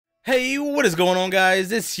Hey, what is going on,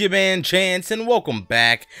 guys? It's your man Chance, and welcome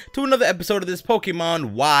back to another episode of this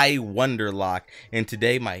Pokemon Y Wonderlocke. And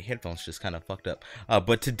today, my headphones just kind of fucked up.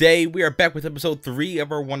 But today, we are back with episode 3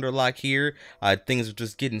 of our Wonderlocke here. Things are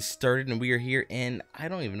just getting started, and we are here in, I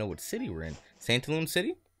don't even know what city we're in. Santaloon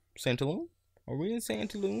City? Santaloon? Are we in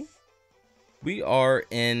Santaloon? We are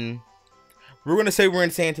in... We're going to say we're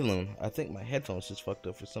in Santaloon. I think my headphones just fucked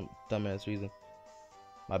up for some dumbass reason.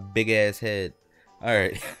 My big-ass head.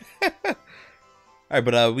 Alright. Alright,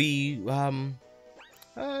 but we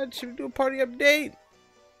should we do a party update?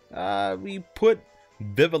 We put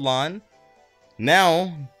Vivillon,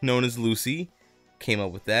 now known as Lucy, came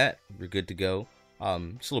up with that. We're good to go.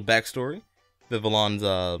 Just a little backstory. Vivillon's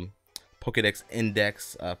Pokedex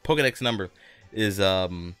index, Pokedex number is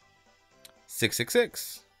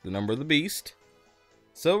 666, the number of the beast.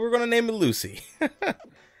 So we're gonna name it Lucy.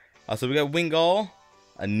 So we got Wingull,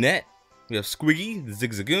 Annette. We have Squiggy, the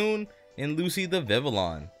Zigzagoon, and Lucy, the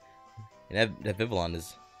Vivillon. And that Vivillon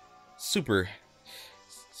is super,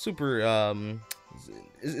 it's going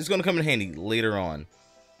to come in handy later on.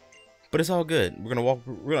 But it's all good. We're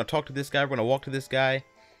going to talk to this guy. We're going to walk to this guy.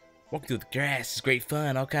 Walk through the grass. It's great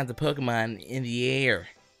fun. All kinds of Pokemon in the air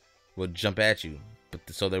will jump at you.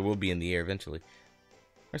 So they will be in the air eventually.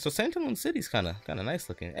 Alright, so Santaloon City's kind of nice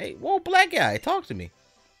looking. Hey, whoa, black guy, talk to me.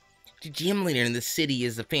 The gym leader in the city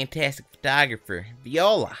is a fantastic photographer,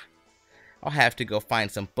 Viola. I'll have to go find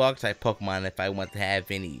some bug-type Pokemon if I want to have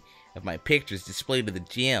any of my pictures displayed at the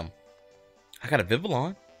gym. I got a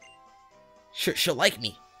Vivillon. Sure, she'll like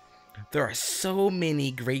me. There are so many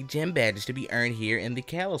great gym badges to be earned here in the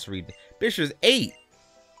Kalos region. Bitch, there's 8.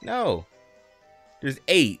 No. There's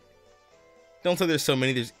 8. Don't say there's so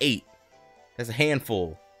many, there's 8. That's a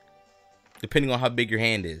handful. Depending on how big your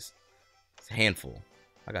hand is. It's a handful.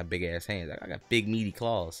 I got big ass hands. I got big meaty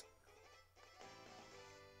claws.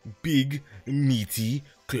 Big meaty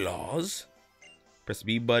claws. Press the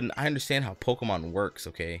B button. I understand how Pokemon works,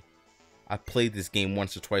 okay? I've played this game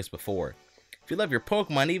once or twice before. If you love your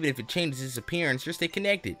Pokemon, even if it changes its appearance, just stay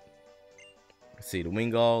connected. Let's see, the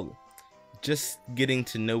Wingull. Just getting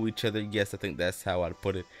to know each other. Yes, I think that's how I'd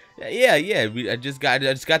put it. Yeah. I just got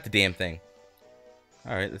the damn thing.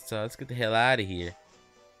 All right, let's get the hell out of here.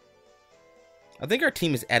 I think our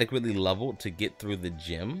team is adequately leveled to get through the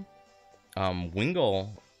gym. Wingull,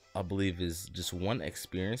 I believe, is just 1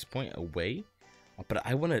 experience point away. But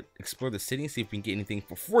I want to explore the city and see if we can get anything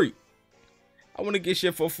for free. I want to get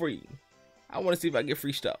shit for free. I want to see if I get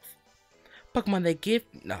free stuff. Pokemon that you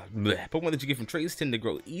get from trades tend to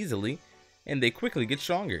grow easily, and they quickly get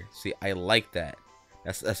stronger. See, I like that.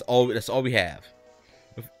 That's all we have.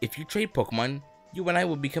 If you trade Pokemon, you and I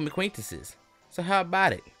will become acquaintances. So how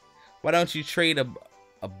about it? Why don't you trade a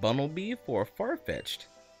Bunnelby for a Farfetch'd?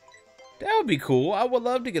 That would be cool. I would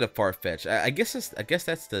love to get a Farfetch'd. I guess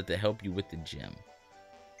that's to help you with the gym.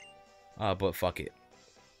 But fuck it.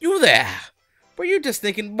 You there? Were you just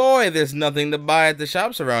thinking, boy, there's nothing to buy at the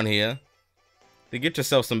shops around here? Then get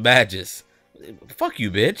yourself some badges. Fuck you,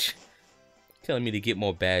 bitch. Telling me to get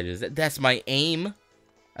more badges. That's my aim.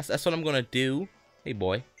 That's what I'm gonna do. Hey,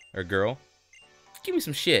 boy or girl, give me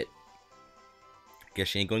some shit. Guess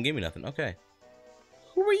she ain't gonna give me nothing. Okay.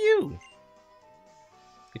 Who are you?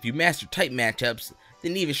 If you master type matchups,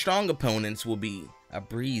 then even strong opponents will be a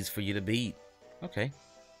breeze for you to beat. Okay.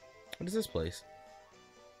 What is this place?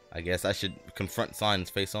 I guess I should confront signs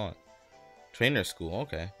face on. Trainer school.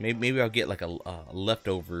 Okay. Maybe I'll get like a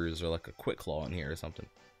leftovers or like a quick claw in here or something.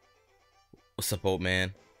 What's up, old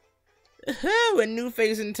man? Oh, a new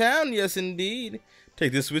face in town. Yes, indeed.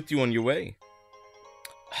 Take this with you on your way.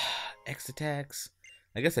 X attacks.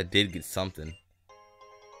 I guess I did get something.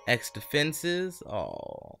 X defenses.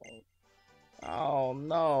 Oh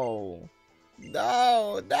no.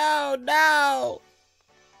 No.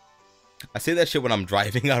 I say that shit when I'm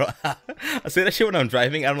driving out. I say that shit when I'm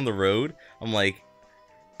driving out on the road. I'm like,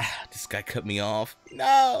 this guy cut me off.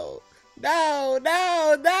 No. Don't do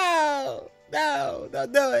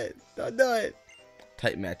it.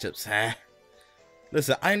 Type matchups, huh?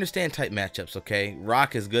 Listen, I understand type matchups, okay?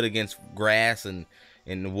 Rock is good against grass and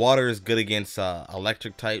water is good against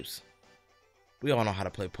electric types. We all know how to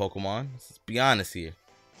play Pokemon. Let's be honest here.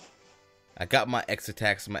 I got my X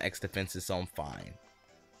attacks and my X defenses, so I'm fine.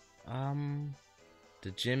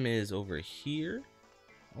 The gym is over here.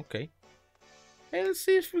 Okay. Hey, let's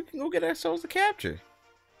see if we can go get ourselves a capture.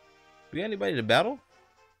 We got anybody to battle?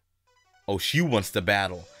 Oh, she wants to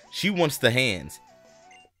battle. She wants the hands.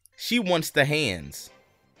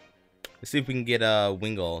 Let's see if we can get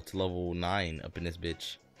Wingull to level 9 up in this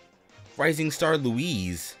bitch. Rising Star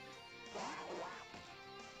Louise.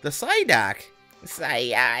 The Psyduck.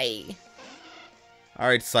 Sigh.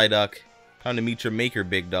 Alright, Psyduck. Time to meet your maker,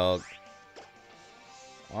 big dog.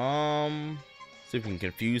 See if we can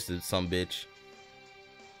confuse this sumbitch.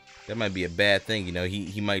 That might be a bad thing, you know.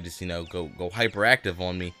 He might just, you know, go hyperactive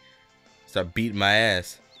on me. Start beating my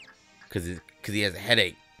ass. Cause he has a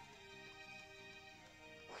headache.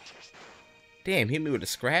 Damn, hit me with a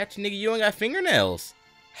scratch? Nigga, you don't got fingernails.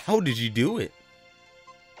 How did you do it?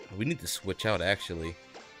 We need to switch out, actually.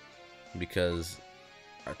 Because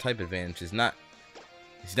our type advantage is not...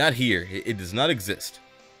 It's not here. It does not exist.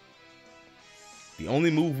 The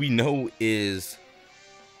only move we know is...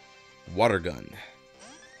 Water Gun.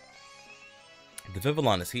 The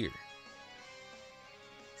Vivillon is here.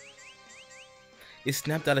 It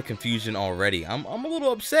snapped out of confusion already. I'm a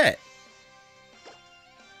little upset.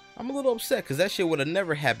 I'm a little upset because that shit would have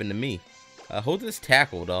never happened to me. Hold this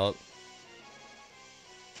tackle, dog.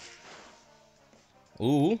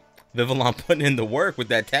 Ooh, Vivillon putting in the work with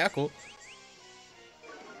that tackle.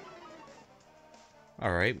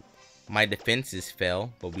 Alright. My defenses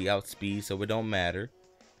fell, but we outspeed, so it don't matter.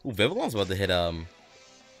 Ooh, Vivillon's about to hit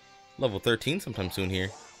level 13 sometime soon here.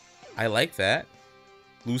 I like that.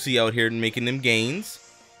 Lucy out here making them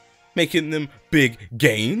gains. Making them big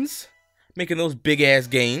gains. Making those big ass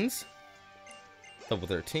gains. Level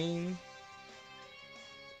 13.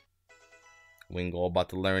 Wingull about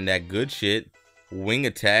to learn that good shit. Wing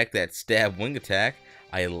attack, that stab wing attack.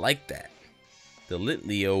 I like that. The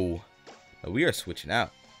Litleo. We are switching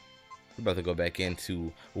out. We're about to go back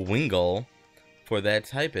into Wingull for that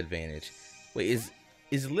type advantage. Wait,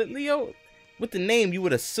 is Litleo? With the name, you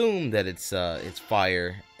would assume that it's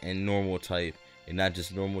fire and normal type, and not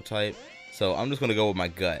just normal type. So I'm just gonna go with my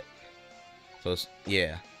gut. So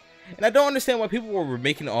yeah, and I don't understand why people were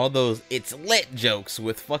making all those "it's lit" jokes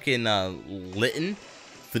with fucking Litten,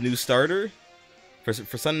 the new starter for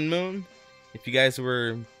Sun and Moon. If you guys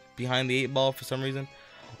were behind the 8-ball for some reason,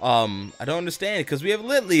 I don't understand because we have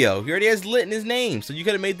Litleo. He already has Lit in his name, so you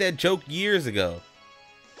could have made that joke years ago.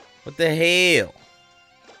 What the hell?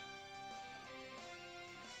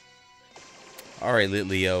 Alright,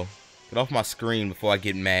 Litleo. Get off my screen before I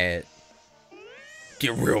get mad.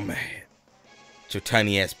 Get real mad. With your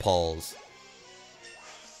tiny ass paws.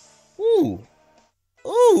 Ooh.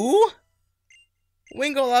 Ooh.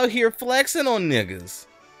 Wingull out here flexing on niggas.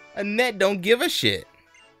 Annette don't give a shit.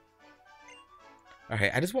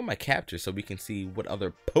 Alright, I just want my capture so we can see what other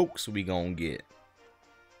pokes we gonna get.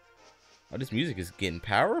 Oh, this music is getting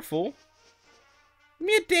powerful. Give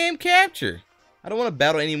me a damn capture. I don't want to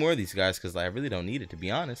battle any more of these guys because I really don't need it, to be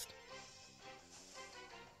honest.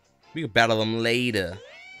 We can battle them later.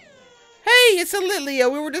 Hey, it's a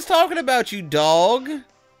Litleo. We were just talking about you, dog.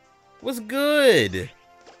 What's good?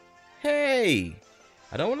 Hey.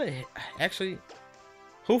 I don't want to... Actually,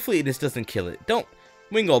 hopefully this doesn't kill it. Don't...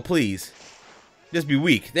 Wingull, please. Just be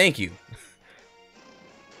weak. Thank you.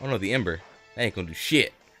 Oh no, the Ember. That ain't gonna do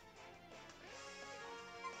shit.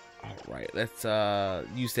 Alright, let's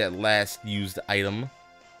use that last used item.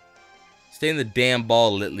 Stay in the damn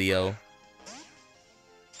ball, Litleo.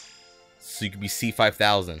 So you can be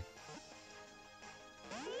C5000.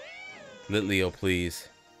 Litleo, please.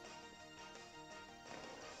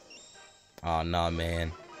 Oh, nah,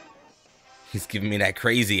 man. He's giving me that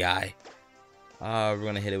crazy eye. We're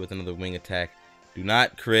gonna hit it with another wing attack. Do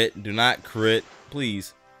not crit. Do not crit.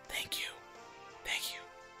 Please. Thank you. Thank you.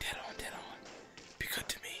 Dead on, dead on. Be good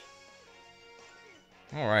to me.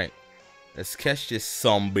 Alright. Let's catch this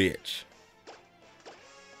sumbitch.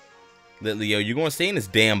 Litleo, you're gonna stay in this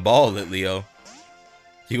damn ball, Litleo.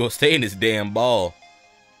 You're gonna stay in this damn ball.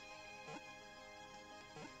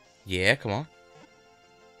 Yeah, come on.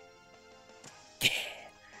 Yeah.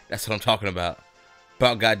 That's what I'm talking about.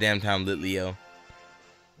 About goddamn time, Litleo.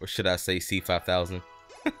 Or should I say C5000?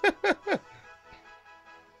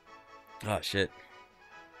 Oh, shit.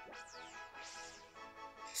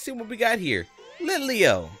 See what we got here.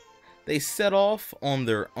 Litleo. They set off on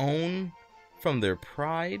their own from their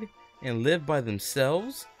pride and live by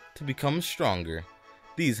themselves to become stronger.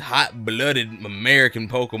 These hot-blooded American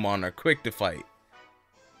Pokemon are quick to fight.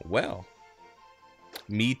 Well,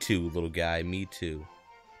 me too, little guy, me too.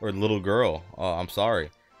 Or little girl. Oh, I'm sorry.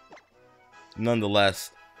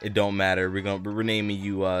 Nonetheless, it don't matter. We're renaming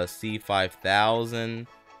you C5000.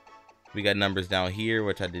 We got numbers down here,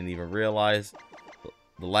 which I didn't even realize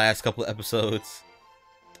the last couple of episodes.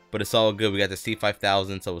 But it's all good. We got the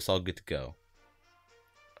C5000, so it's all good to go.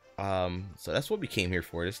 So that's what we came here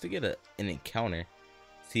for, just to get an encounter.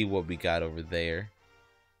 See what we got over there.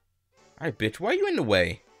 Alright, bitch, why are you in the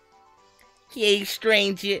way? Hey,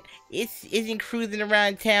 stranger, isn't cruising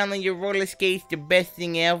around town on your roller skates the best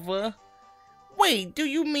thing ever? Wait, do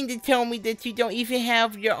you mean to tell me that you don't even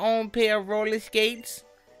have your own pair of roller skates?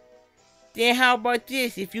 Then how about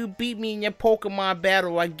this? If you beat me in your Pokemon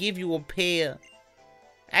battle, I give you a pair.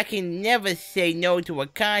 I can never say no to a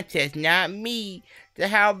contest, not me. So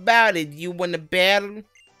how about it? You win the battle?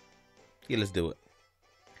 Yeah, let's do it.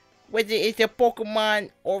 Whether it's a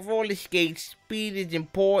Pokemon or roller skates, speed is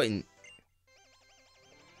important.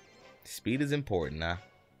 Speed is important, huh?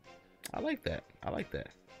 I like that. I like that.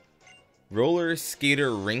 Roller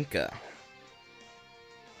Skater Rinka.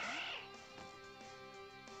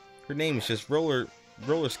 Her name is just Roller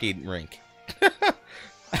Skating Rink.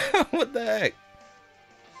 What the heck?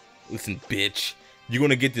 Listen, bitch. You're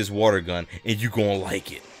gonna get this water gun, and you gonna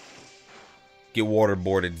like it. Get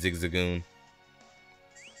waterboarded, Zigzagoon.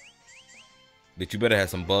 But you better have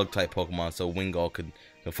some bug-type Pokemon so Wingull could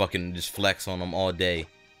fucking just flex on them all day.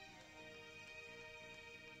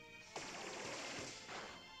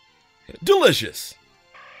 Delicious!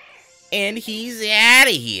 And he's out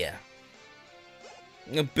of here.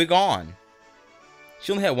 Big on.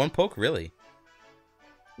 She only had one poke, really.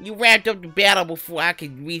 You wrapped up the battle before I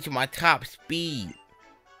could reach my top speed.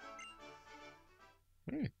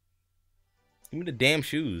 Give me the damn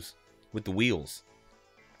shoes with the wheels.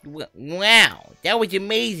 Wow, that was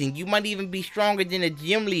amazing. You might even be stronger than a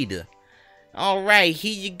gym leader. Alright,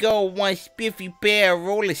 here you go, one spiffy pair of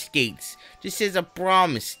roller skates. Just as I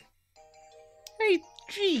promised. Hey,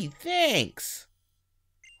 gee, thanks.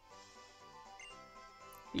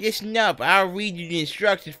 Listen up, I'll read you the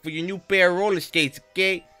instructions for your new pair of roller skates,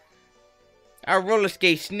 okay? Our roller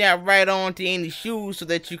skates snap right onto any shoes so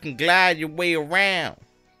that you can glide your way around.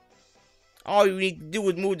 All you need to do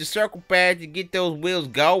is move the circle pad to get those wheels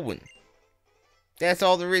going. That's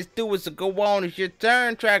all there is to it, so go on, it's your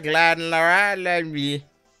turn. Try gliding like me.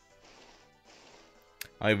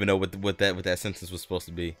 I don't even know what that sentence was supposed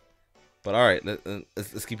to be. But alright,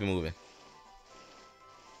 let's keep it moving.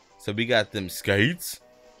 So we got them skates.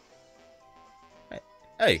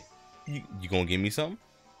 Hey, you gonna give me something?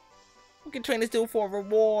 We can train this dude for a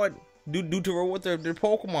reward. Due to reward their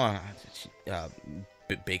Pokemon.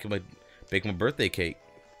 Bake him a birthday cake.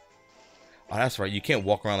 Oh, that's right. You can't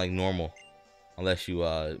walk around like normal unless you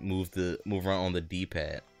move around on the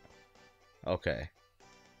D-pad. Okay.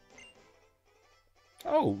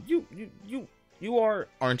 Oh, you are,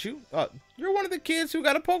 aren't you? You're one of the kids who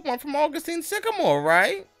got a Pokemon from Augustine Sycamore,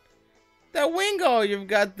 right? That Wingull you've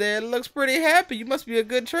got there looks pretty happy. You must be a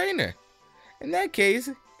good trainer. In that case,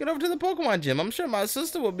 get over to the Pokemon gym. I'm sure my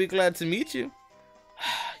sister will be glad to meet you.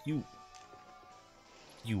 You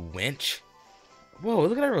wench. Whoa,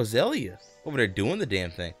 look at that Roselia over there doing the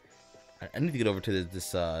damn thing. I need to get over to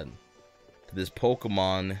this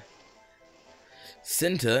Pokemon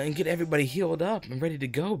Center and get everybody healed up and ready to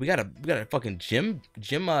go. We got a fucking gym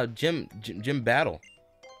battle.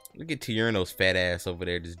 Look at Tierno's fat ass over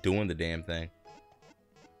there just doing the damn thing.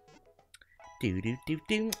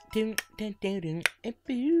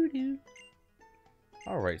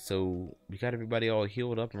 Alright, so we got everybody all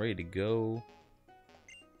healed up and ready to go.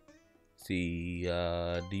 See,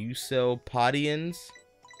 do you sell Podians?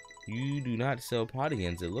 You do not sell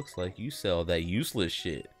Podians. It looks like you sell that useless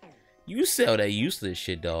shit. You sell that useless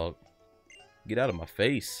shit, dog. Get out of my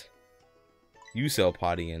face. You sell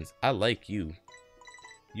Podians. I like you.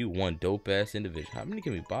 You one dope ass individual. How many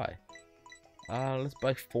can we buy? Let's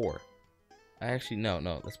buy 4. Actually,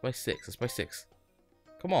 no. Let's buy 6. Let's buy 6.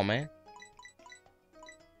 Come on, man.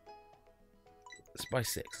 Let's buy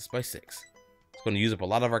 6. Let's buy 6. It's gonna use up a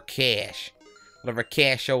lot of our cash. A lot of our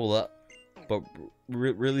cash all up. But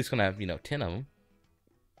really, it's gonna have 10 of them.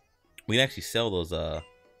 We can actually sell those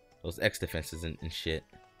X defenses and shit.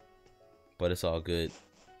 But it's all good.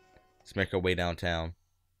 Let's make our way downtown.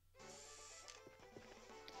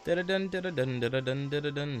 Got the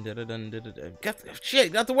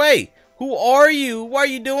way. Who are you? Why are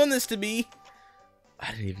you doing this to me? I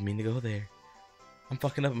didn't even mean to go there. I'm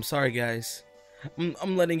fucking up. I'm sorry, guys.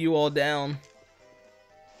 I'm letting you all down.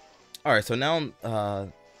 All right, so now I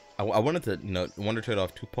wanted to Wonder Trade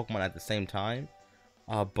off 2 Pokemon at the same time,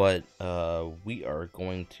 but we are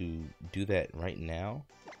going to do that right now.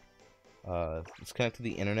 Let's connect to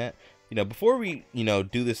the internet. Before we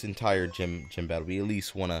do this entire gym battle, we at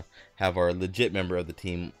least want to have our legit member of the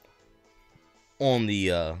team on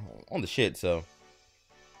the shit. So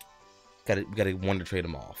gotta Wonder Trade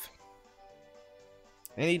them off.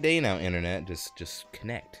 Any day now, internet, just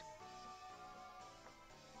connect.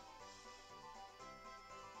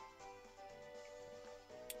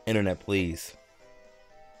 Internet, please.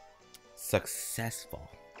 Successful.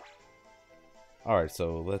 All right,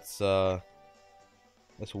 so let's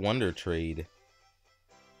Wonder Trade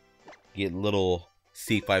Get little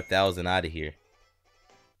C5000 out of here.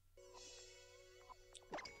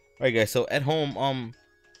 Alright guys, so at home,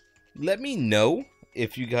 let me know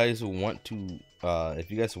if you guys want to,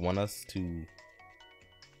 if you guys want us to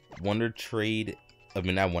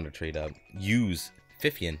use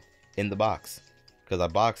Fifian in the box, because I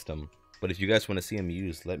boxed him. But if you guys want to see him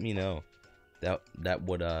used, let me know. That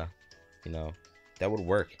would you know, that would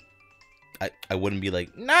work. I wouldn't be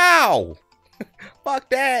like, no, fuck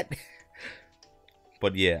that.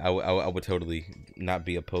 But yeah, I would totally not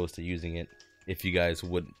be opposed to using it if you guys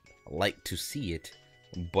would like to see it.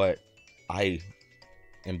 But I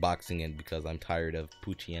am boxing it because I'm tired of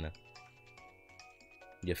Poochyena.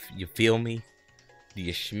 You feel me? Do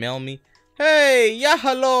you smell me? Hey, yeah,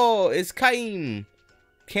 hello. It's Kaim,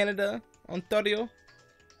 Canada, Ontario.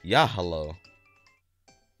 Yeah, hello.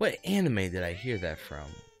 What anime did I hear that from?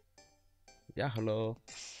 Yeah, hello.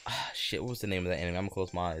 Ah, shit. What was the name of that anime? I'm gonna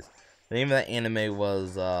close my eyes. The name of that anime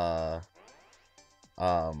was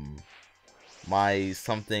my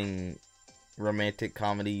something romantic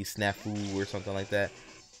comedy snafu or something like that.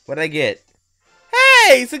 What'd I get?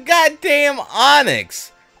 Hey, it's a goddamn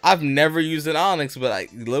Onyx. I've never used an Onyx,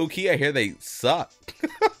 but low key I hear they suck.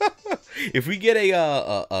 If we get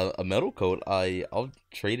a metal coat, I'll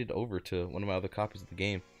trade it over to one of my other copies of the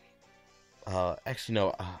game. Actually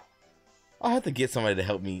no, I'll have to get somebody to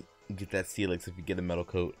help me get that Steelix if we get a metal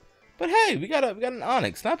coat. But hey, we got an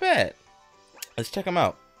Onyx, not bad. Let's check them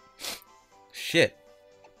out. Shit.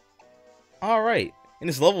 All right, and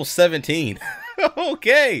it's level 17.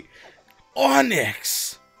 Okay,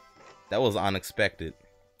 Onyx. That was unexpected.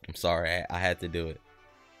 I'm sorry, I had to do it.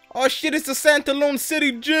 Oh shit, it's the Santa Lone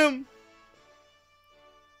City gym.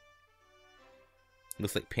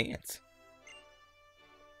 Looks like pants.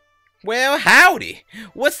 Well, howdy.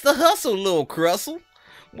 What's the hustle, little Crussel?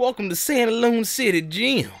 Welcome to Santa Lone City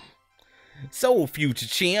Gym. So, future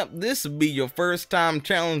champ, this will be your first time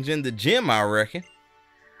challenging the gym, I reckon.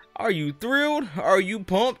 Are you thrilled? Are you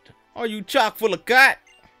pumped? Are you chock full of cot?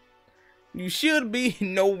 You should be.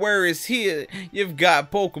 No worries here. You've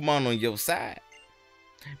got Pokemon on your side.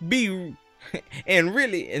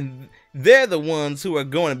 And they're the ones who are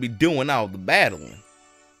going to be doing all the battling.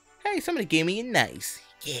 Hey, somebody gave me a nice.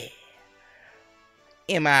 Yeah.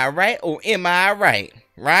 Am I right or am I right?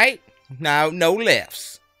 Right? Now, no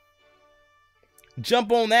lefts.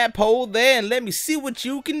 Jump on that pole there and let me see what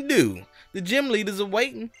you can do. The gym leaders are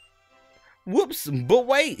waiting. Whoops, but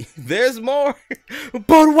wait, there's more.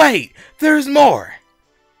 But wait, there's more.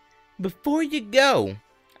 Before you go,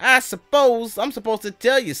 I suppose I'm supposed to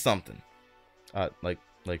tell you something. Like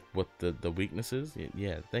what the weakness is?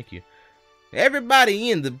 Yeah, thank you.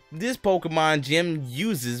 Everybody in this Pokemon gym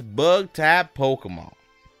uses bug-type Pokemon.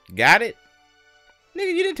 Got it?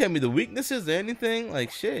 Nigga, you didn't tell me the weaknesses or anything.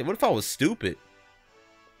 Like, shit, what if I was stupid?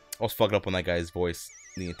 I was fucking up on that guy's voice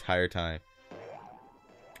the entire time.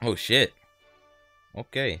 Oh, shit.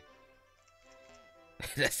 Okay.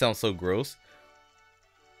 That sounds so gross.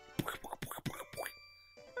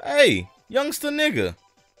 Hey, youngster nigga.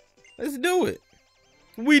 Let's do it.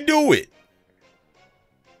 We do it.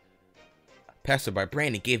 Passerby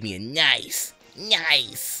Brandon gave me a nice.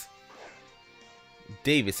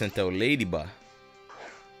 David sent out Ladybug.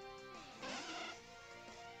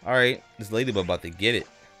 Alright, this Ladybug about to get it.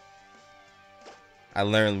 I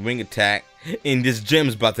learned Wing Attack, and this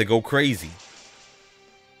gym's about to go crazy.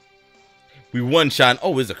 We one-shot.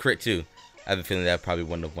 Oh, it's a crit too. I have a feeling that I probably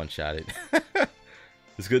wouldn't have one-shotted.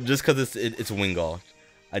 It's good just because it's a Wingull.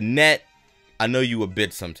 Annette, I know you a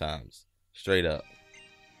bitch sometimes. Straight up.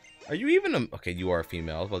 Are you even a... Okay, you are a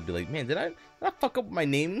female. I was about to be like, man, did I fuck up my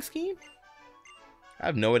naming scheme? I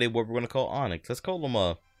have no idea what we're gonna call Onyx. Let's call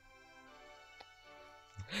him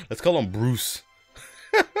Bruce.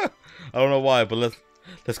 I don't know why, but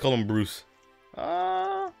let's call him Bruce.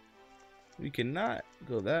 We cannot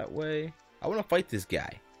go that way. I want to fight this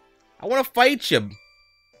guy. I want to fight you.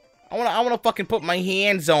 I want to fucking put my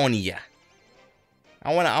hands on you.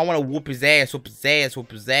 I want to whoop his ass, whoop his ass,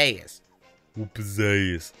 whoop his ass. Whoop his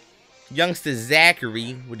ass. Youngster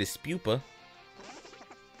Zachary with his Spupa.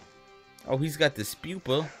 Oh, he's got the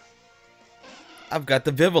Spupa. I've got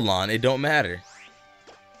the Vivillon. It don't matter.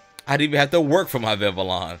 I didn't even have to work for my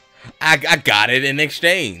Vivillon. I got it in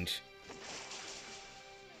exchange.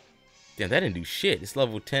 Damn, that didn't do shit. It's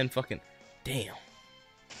level 10 fucking... Damn.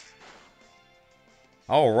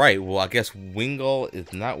 Alright, well, I guess Wingull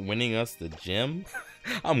is not winning us the gym.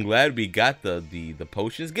 I'm glad we got the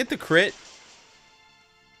potions. Get the crit.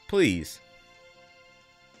 Please.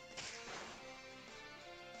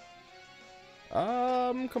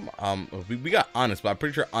 Come on. We got Onyx, but I'm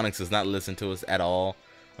pretty sure Onyx does not listen to us at all.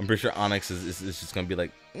 I'm pretty sure Onyx is just gonna be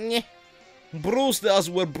like, "Nyeh. Bruce does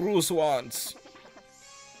what Bruce wants."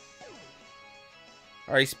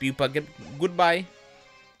 Alright, Spewpa, goodbye.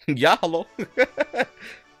 Yeah, hello.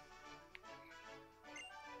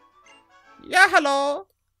 Yeah, hello.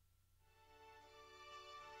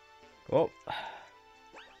 Well,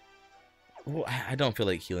 I don't feel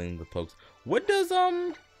like healing the pokes. What does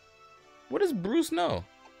Bruce know?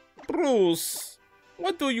 Bruce,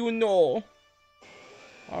 what do you know?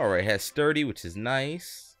 Alright, has sturdy, which is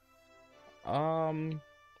nice.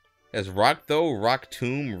 Has rock though, rock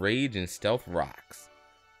tomb, rage, and stealth rocks.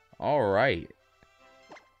 Alright.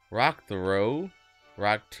 Rock throw,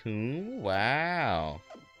 rock tomb. Wow.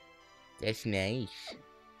 That's nice.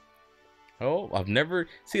 Oh, I've never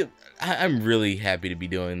see. I'm really happy to be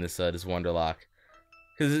doing this this Wonderlocke,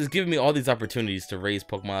 because it's giving me all these opportunities to raise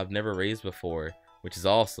Pokemon I've never raised before, which is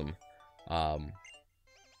awesome. I've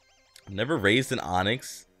never raised an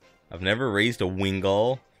Onyx. I've never raised a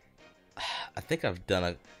Wingull. I think I've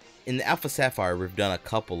done in the Alpha Sapphire. We've done a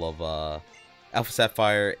couple of Alpha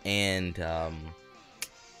Sapphire and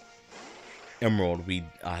Emerald. We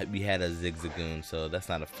had a Zigzagoon, so that's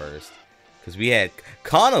not a first. Because we had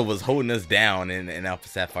Kana was holding us down in Alpha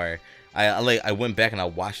Sapphire. I went back and I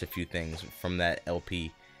watched a few things from that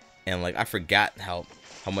LP, and like I forgot how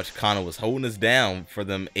much Kana was holding us down for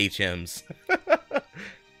them HMs.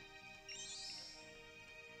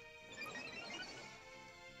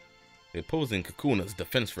 They're opposing Kakuna's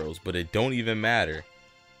defense rolls, but it don't even matter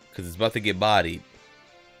because it's about to get bodied.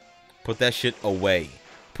 Put that shit away.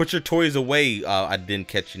 Put your toys away. I didn't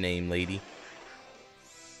catch your name, lady.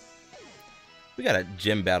 We got a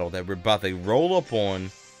gym battle that we're about to roll up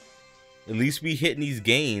on. At least we hitting these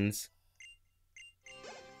gains.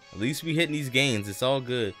 At least we hitting these gains. It's all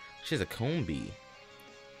good. She's a Combi.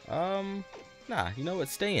 Nah, you know what?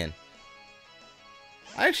 Stay in.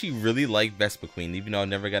 I actually really like Vespiquen, even though I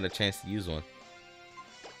never got a chance to use one.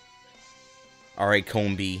 Alright,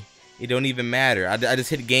 Combi. It don't even matter. I just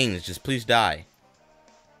hit gains. Just please die.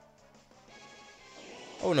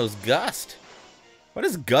 Oh, no, it's Gust. Why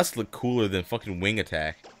does Gust look cooler than fucking Wing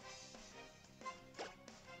Attack?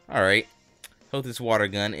 Alright. Hold this water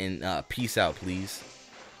gun and peace out, please.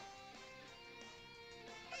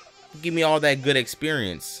 Give me all that good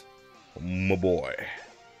experience, my boy.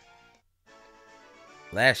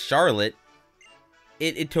 Last Charlotte.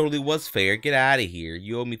 It totally was fair. Get out of here.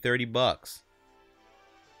 You owe me 30 bucks.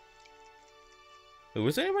 Wait,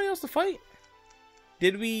 was there anybody else to fight?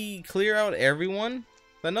 Did we clear out everyone?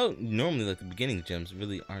 I know normally like the beginning gyms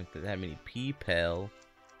really aren't that many people.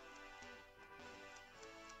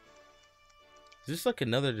 Is this like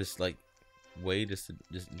another just like way just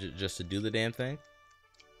to do the damn thing?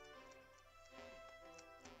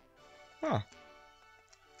 Huh.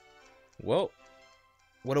 Well,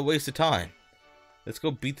 what a waste of time. Let's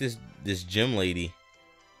go beat this gym lady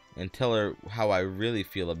and tell her how I really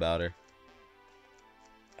feel about her.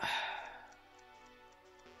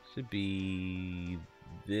 Should be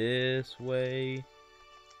this way.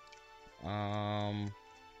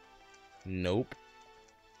 Nope.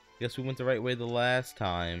 Guess we went the right way the last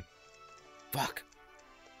time. Fuck.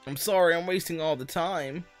 I'm sorry, I'm wasting all the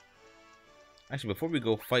time. Actually, before we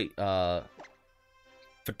go fight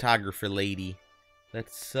photographer lady,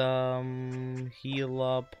 let's heal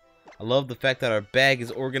up. I love the fact that our bag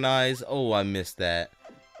is organized. Oh, I missed that.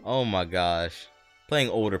 Oh my gosh. Playing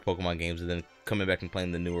older Pokemon games and then coming back and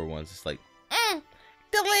playing the newer ones. It's like,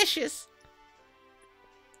 delicious.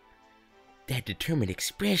 That determined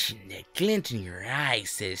expression, that glint in your eyes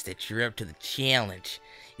says that you're up to the challenge.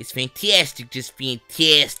 It's fantastic, just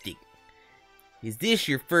fantastic. Is this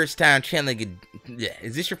your first time challenging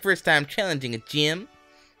a gym?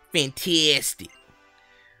 Fantastic.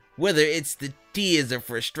 Whether it's the tears of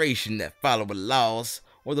frustration that follow a loss,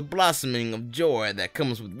 or the blossoming of joy that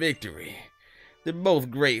comes with victory, they're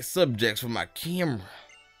both great subjects for my camera.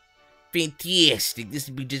 Fantastic. This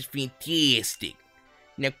would be just fantastic.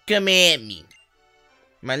 Now come at me.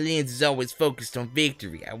 My lens is always focused on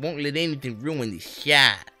victory. I won't let anything ruin this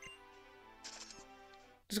shot.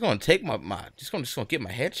 Just gonna take just gonna get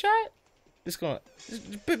my headshot?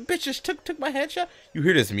 Bitch just took my headshot? You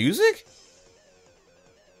hear this music?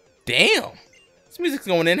 Damn. This music's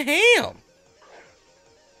going in ham.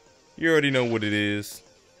 You already know what it is.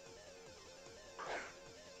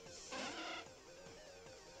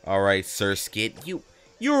 Alright, Sir Skit. You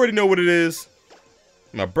already know what it is.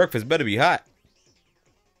 My breakfast better be hot.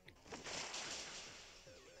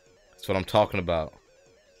 That's what I'm talking about.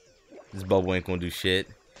 This bubble ain't gonna do shit.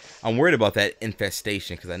 I'm worried about that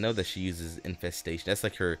infestation because I know that she uses infestation. That's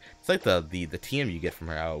like her. It's like the TM you get from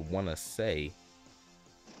her. I want to say.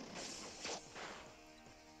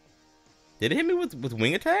 Did it hit me with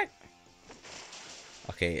wing attack?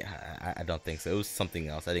 Okay, I don't think so. It was something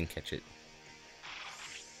else. I didn't catch it.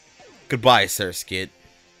 Goodbye, Sir Skid.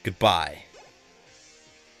 Goodbye.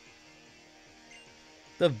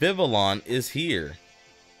 The Vivillon is here.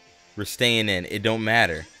 We're staying in. It don't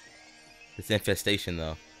matter. It's infestation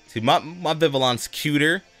though. See, my Vivillon's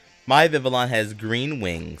cuter. My Vivillon has green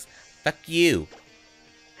wings. Fuck you.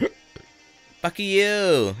 Fuck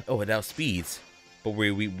you. Oh, it outspeeds. But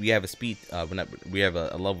we have a speed. We have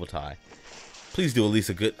a level tie. Please do at least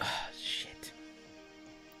a good. Shit.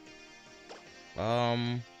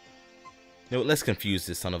 No, let's confuse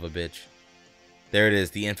this son of a bitch. There it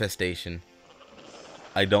is. The infestation.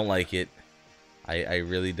 I don't like it. I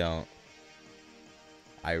really don't.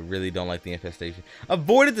 I really don't like the infestation.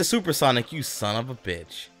 Avoided the supersonic, you son of a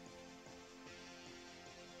bitch.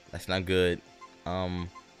 That's not good.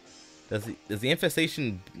 Does the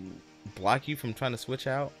infestation block you from trying to switch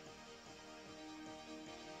out?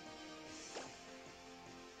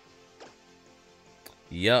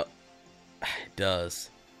 Yup. It does.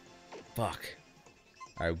 Fuck.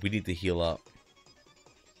 Alright, we need to heal up.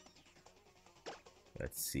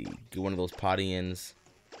 Let's see. Get one of those potty-ins.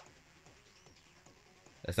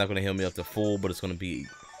 That's not gonna heal me up to full, but it's gonna be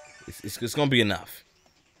it's gonna be enough.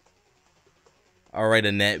 Alright,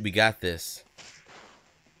 Annette, we got this.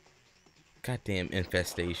 Goddamn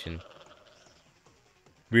infestation.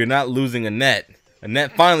 We are not losing Annette.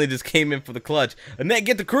 Annette finally just came in for the clutch. Annette,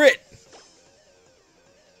 get the crit!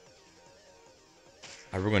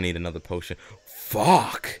 Alright, we're gonna need another potion.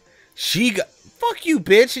 Fuck! She got. Fuck you,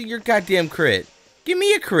 bitch, and your goddamn crit. Give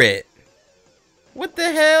me a crit. What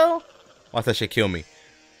the hell? Oh, I thought she'd kill me.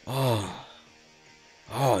 Oh.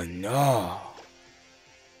 Oh no.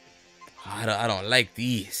 I don't like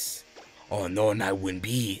these. Oh no, and I wouldn't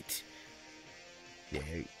be it. Yeah,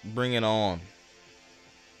 bring it on.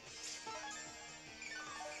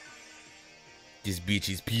 This bitch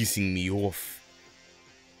is piecing me off.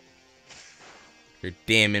 Your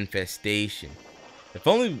damn infestation. If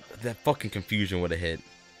only that fucking confusion would have hit.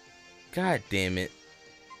 God damn it.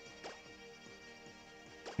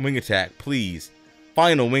 Wing attack, please.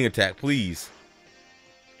 Final wing attack, please.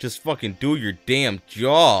 Just fucking do your damn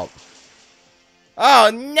job.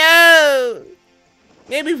 Oh no!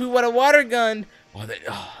 Maybe if we would have water gunned. Oh,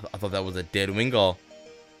 I thought that was a dead Wingull.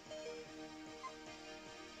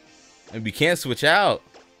 And we can't switch out.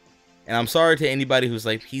 And I'm sorry to anybody who's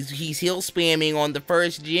like, he's heal spamming on the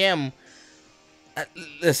first gym.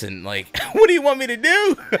 Listen, like, what do you want me to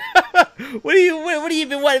do? What do you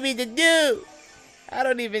even want me to do? I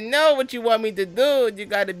don't even know what you want me to do. You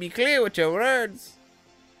gotta be clear with your words.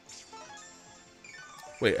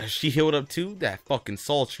 Wait, has she healed up too? That fucking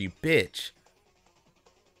sultry bitch.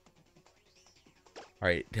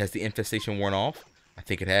 Alright, has the infestation worn off? I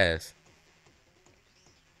think it has.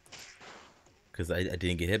 Because I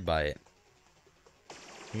didn't get hit by it.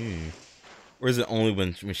 Or is it only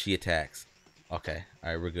when she attacks? Okay,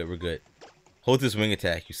 alright, we're good, we're good. Hold this wing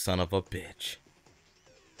attack, you son of a bitch.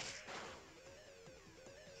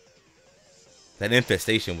 That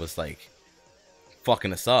infestation was like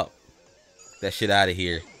fucking us up. That shit out of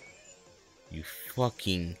here. You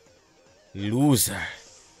fucking loser.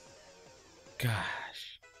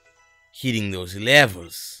 Gosh. Hitting those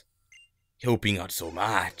levels. Helping out so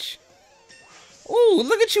much. Ooh,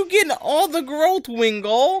 look at you getting all the growth,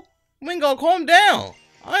 Wingull. Wingull, calm down.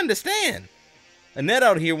 I understand. Annette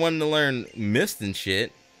out here wanting to learn Mist and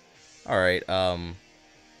shit. Alright,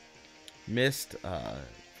 Mist,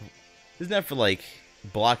 isn't that for like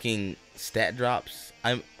blocking stat drops?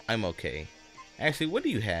 I'm okay. Actually, what do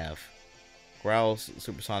you have? Growl,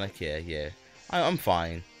 Supersonic, yeah. I'm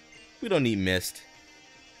fine. We don't need Mist.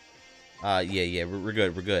 Yeah, we're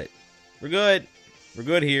good, We're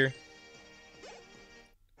good here.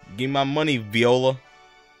 Give me my money,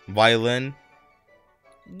 Violin.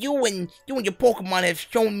 You and your Pokemon have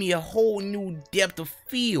shown me a whole new depth of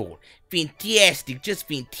field. Fantastic, just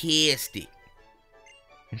fantastic.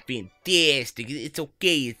 Fantastic. It's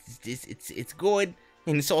okay. It's good,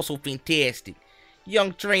 and it's also fantastic.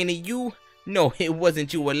 Young trainer, no, it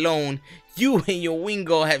wasn't you alone. You and your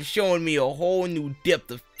Wingull have shown me a whole new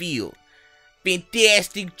depth of field.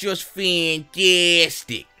 Fantastic, just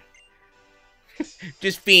fantastic.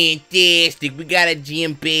 Just fantastic. We got a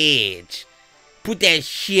gym badge. Put that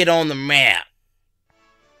shit on the map.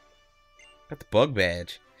 Got the bug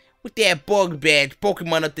badge. With that bug badge,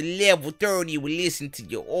 Pokemon up to level 30 will listen to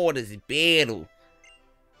your orders in battle.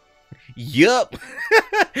 Yup.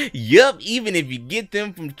 Yup, even if you get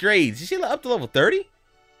them from trades. Is she up to level 30?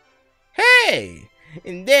 Hey,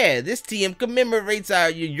 And there, this TM commemorates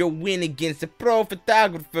your win against a pro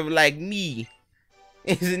photographer like me.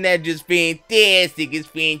 Isn't that just fantastic? It's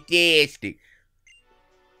fantastic.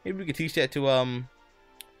 Maybe we could teach that to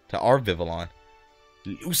our Vivillon.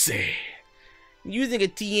 Lucy. Using a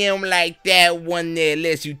TM like that one there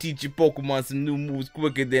lets you teach your Pokemon some new moves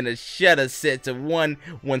quicker than a shutter set to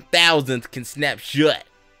 1/1000th can snap shut.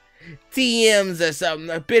 TMs or something.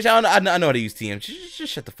 Bitch, I know how to use TMs.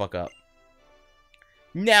 Just shut the fuck up.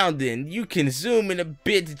 Now then, you can zoom in a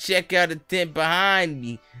bit to check out the tent behind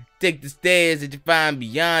me. Take the stairs that you find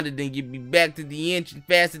beyond it, then get me back to the entrance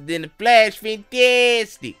faster than a flash.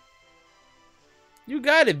 Fantastic. You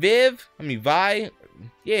got it, Viv. I mean, Vi.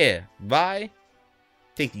 Yeah, Vi.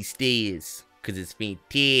 Take these stairs, cause it's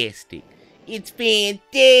fantastic. It's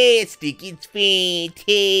fantastic. It's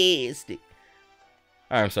fantastic.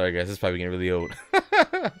 Alright, I'm sorry guys, this is probably getting really old.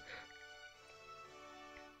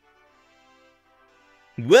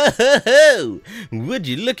 Whoa! Would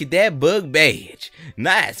you look at that bug badge?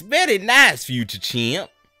 Nice, very nice, future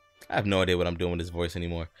champ. I have no idea what I'm doing with this voice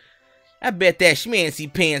anymore. I bet that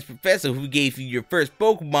schmancy pants professor who gave you your first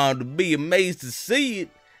Pokemon would be amazed to see it.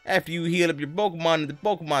 After you heal up your Pokemon at the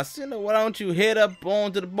Pokemon Center, why don't you head up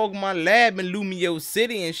onto the Pokemon Lab in Lumio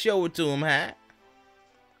City and show it to him, huh?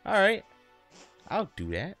 Alright. I'll do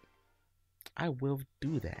that. I will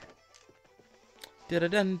do that.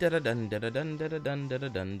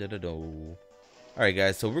 Alright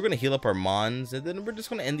guys, so we're gonna heal up our Mons and then we're just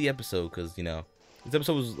gonna end the episode because, you know, this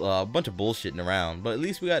episode was a bunch of bullshitting around, but at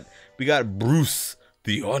least we got Bruce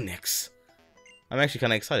the Onyx. I'm actually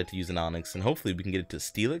kind of excited to use an Onyx, and hopefully we can get it to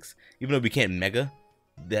Steelix, even though we can't Mega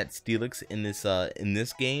that Steelix in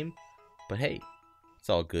this game. But hey, it's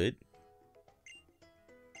all good.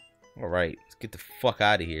 All right, let's get the fuck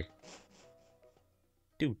out of here.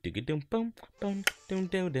 All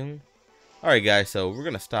right, guys, so we're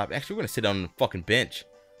gonna stop. Actually, we're gonna sit down on the fucking bench.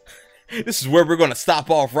 This is where we're gonna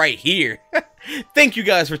stop off right here. Thank you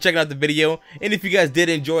guys for checking out the video, and if you guys did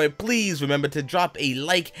enjoy it, please remember to drop a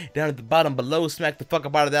like down at the bottom below. Smack the fuck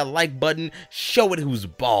up out of that like button. Show it who's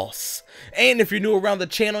boss. And if you're new around the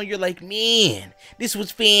channel, you're like, man, this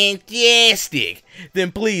was fantastic,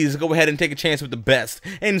 then please go ahead and take a chance with the best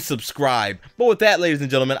and subscribe. But with that, ladies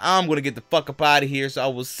and gentlemen, I'm gonna get the fuck up out of here, so I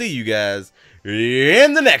will see you guys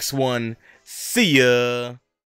in the next one. See ya.